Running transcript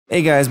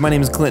Hey guys, my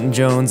name is Clinton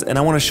Jones, and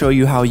I want to show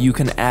you how you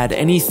can add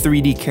any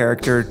 3D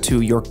character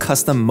to your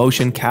custom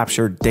motion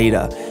capture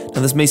data.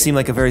 Now this may seem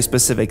like a very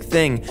specific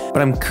thing, but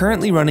I'm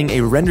currently running a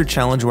render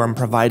challenge where I'm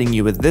providing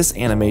you with this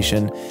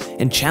animation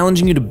and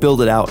challenging you to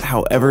build it out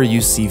however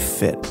you see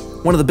fit.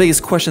 One of the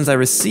biggest questions I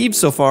received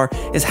so far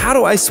is how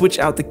do I switch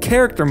out the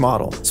character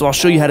model? So I'll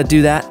show you how to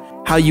do that,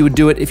 how you would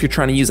do it if you're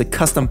trying to use a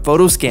custom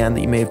Photoscan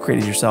that you may have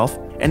created yourself,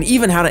 and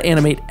even how to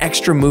animate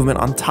extra movement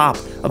on top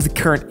of the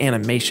current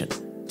animation.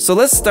 So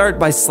let's start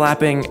by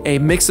slapping a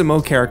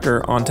Mixamo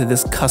character onto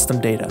this custom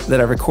data that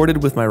I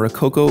recorded with my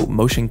Rococo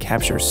motion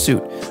capture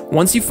suit.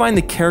 Once you find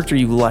the character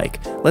you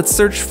like, let's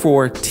search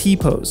for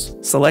T-pose,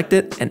 select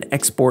it, and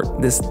export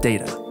this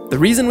data. The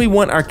reason we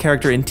want our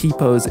character in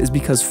T-pose is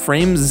because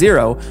frame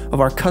 0 of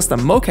our custom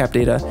mocap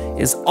data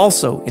is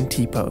also in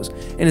T-pose,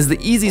 and is the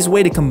easiest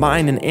way to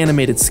combine an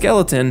animated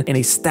skeleton and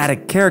a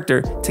static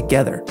character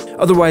together.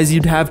 Otherwise,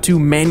 you'd have to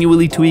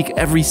manually tweak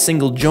every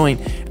single joint.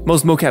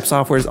 Most mocap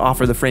softwares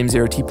offer the frame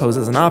 0 T-pose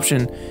as an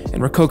option,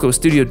 and Rococo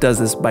Studio does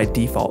this by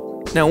default.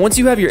 Now, once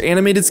you have your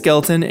animated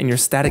skeleton and your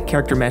static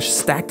character mesh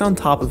stacked on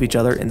top of each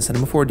other in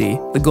Cinema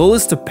 4D, the goal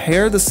is to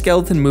pair the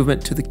skeleton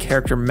movement to the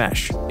character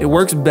mesh. It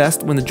works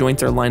best when the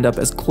joints are lined up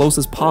as close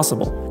as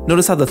possible.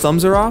 Notice how the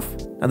thumbs are off?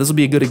 Now this will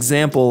be a good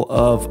example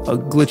of a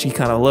glitchy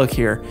kind of look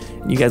here,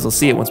 and you guys will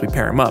see it once we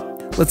pair them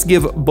up. Let's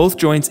give both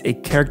joints a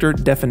character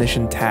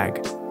definition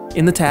tag.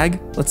 In the tag,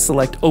 let's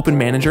select Open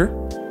Manager,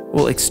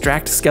 we'll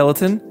extract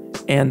skeleton,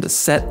 and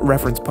set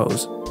reference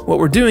pose. What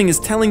we're doing is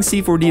telling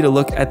C4D to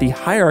look at the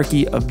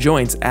hierarchy of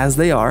joints as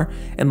they are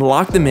and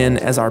lock them in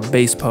as our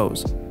base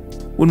pose.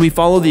 When we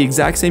follow the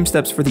exact same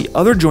steps for the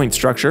other joint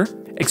structure,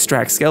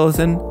 extract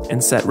skeleton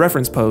and set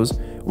reference pose,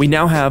 we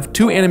now have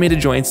two animated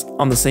joints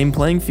on the same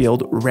playing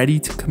field ready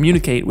to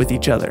communicate with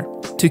each other.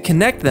 To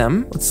connect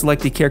them, let's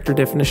select the character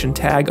definition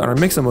tag on our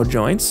Mixamo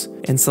joints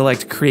and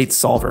select Create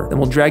Solver. Then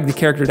we'll drag the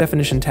character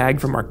definition tag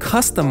from our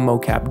custom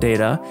mocap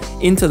data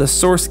into the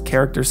source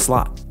character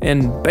slot.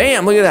 And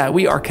bam, look at that,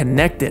 we are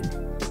connected.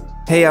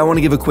 Hey, I want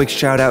to give a quick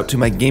shout out to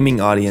my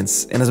gaming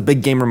audience, and as a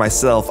big gamer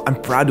myself,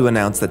 I'm proud to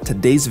announce that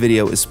today's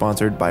video is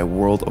sponsored by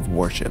World of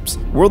Warships.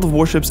 World of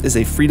Warships is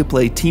a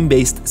free-to-play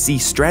team-based sea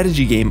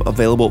strategy game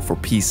available for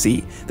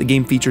PC. The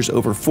game features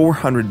over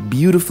 400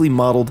 beautifully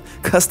modeled,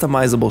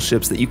 customizable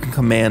ships that you can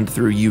command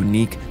through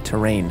unique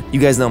terrain. You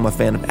guys know I'm a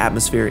fan of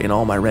atmosphere in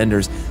all my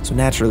renders, so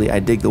naturally I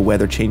dig the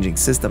weather-changing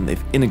system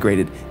they've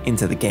integrated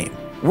into the game.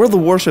 World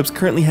of Warships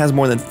currently has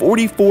more than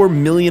 44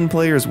 million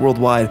players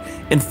worldwide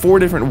and 4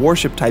 different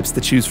warship types to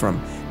choose from.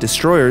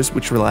 Destroyers,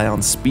 which rely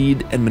on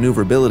speed and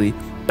maneuverability.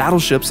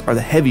 Battleships are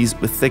the heavies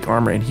with thick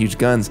armor and huge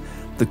guns.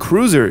 The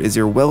cruiser is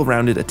your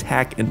well-rounded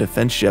attack and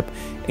defense ship.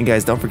 And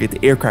guys, don't forget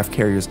the aircraft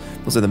carriers.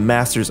 Those are the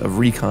masters of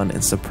recon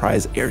and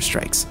surprise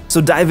airstrikes.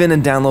 So dive in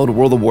and download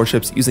World of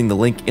Warships using the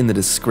link in the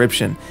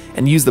description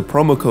and use the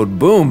promo code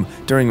BOOM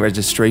during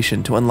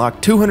registration to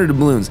unlock 200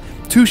 doubloons,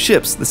 2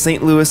 ships, the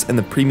St. Louis and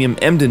the premium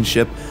Emden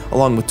ship,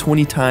 along with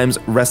 20 times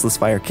Restless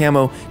Fire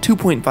camo,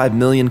 2.5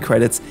 million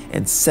credits,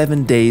 and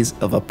 7 days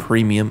of a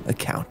premium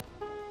account.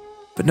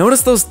 But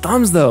notice those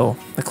thumbs though.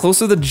 The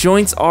closer the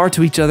joints are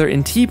to each other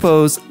in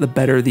T-pose, the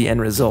better the end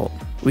result.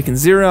 We can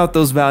zero out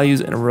those values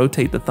and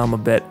rotate the thumb a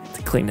bit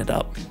to clean it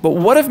up. But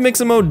what if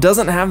Mixamo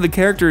doesn't have the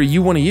character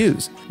you want to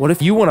use? What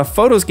if you want to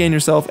photoscan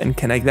yourself and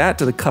connect that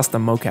to the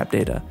custom mocap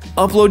data?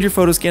 Upload your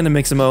photoscan to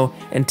Mixamo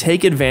and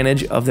take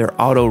advantage of their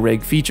auto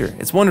rig feature.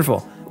 It's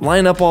wonderful.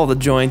 Line up all the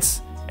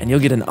joints and you'll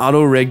get an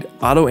auto rigged,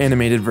 auto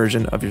animated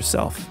version of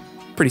yourself.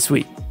 Pretty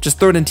sweet. Just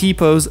throw it in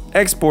T-pose,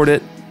 export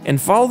it, and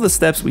follow the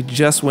steps we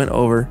just went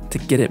over to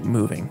get it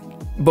moving.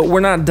 But we're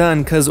not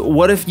done, because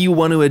what if you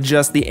want to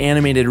adjust the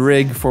animated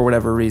rig for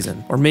whatever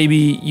reason? Or maybe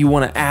you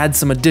want to add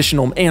some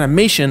additional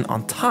animation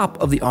on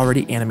top of the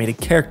already animated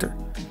character.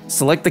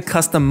 Select the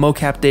custom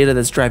mocap data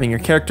that's driving your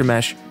character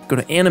mesh, go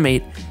to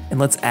Animate, and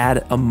let's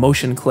add a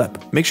motion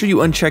clip. Make sure you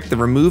uncheck the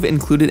Remove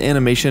Included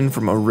Animation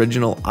from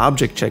Original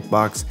Object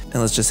checkbox,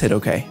 and let's just hit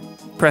OK.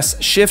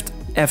 Press Shift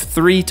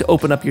F3 to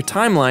open up your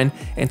timeline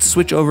and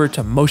switch over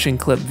to Motion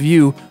Clip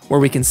View where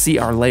we can see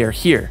our layer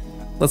here.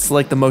 Let's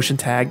select the motion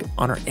tag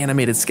on our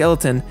animated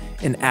skeleton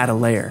and add a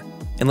layer.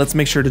 And let's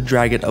make sure to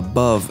drag it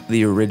above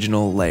the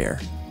original layer.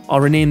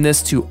 I'll rename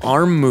this to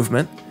Arm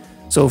Movement.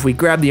 So if we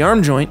grab the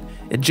arm joint,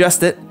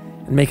 adjust it,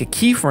 and make a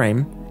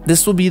keyframe,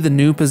 this will be the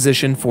new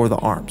position for the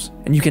arms.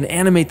 And you can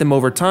animate them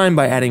over time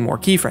by adding more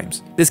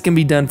keyframes. This can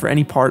be done for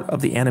any part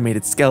of the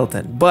animated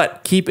skeleton.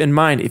 But keep in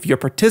mind, if you're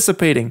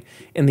participating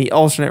in the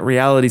alternate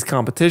realities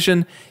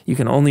competition, you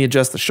can only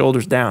adjust the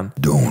shoulders down.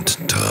 Don't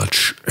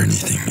touch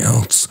anything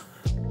else.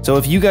 So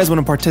if you guys want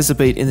to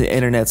participate in the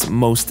internet's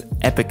most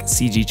epic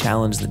CG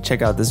challenge, then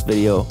check out this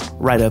video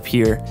right up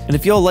here. And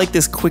if y'all like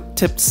this quick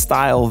tip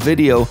style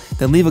video,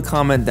 then leave a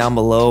comment down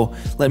below.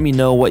 Let me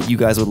know what you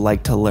guys would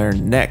like to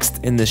learn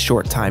next in this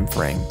short time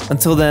frame.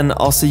 Until then,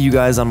 I'll see you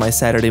guys on my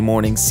Saturday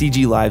morning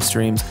CG live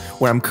streams,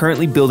 where I'm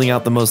currently building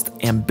out the most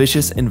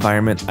ambitious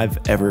environment I've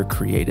ever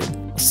created.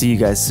 I'll see you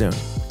guys soon.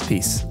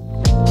 Peace.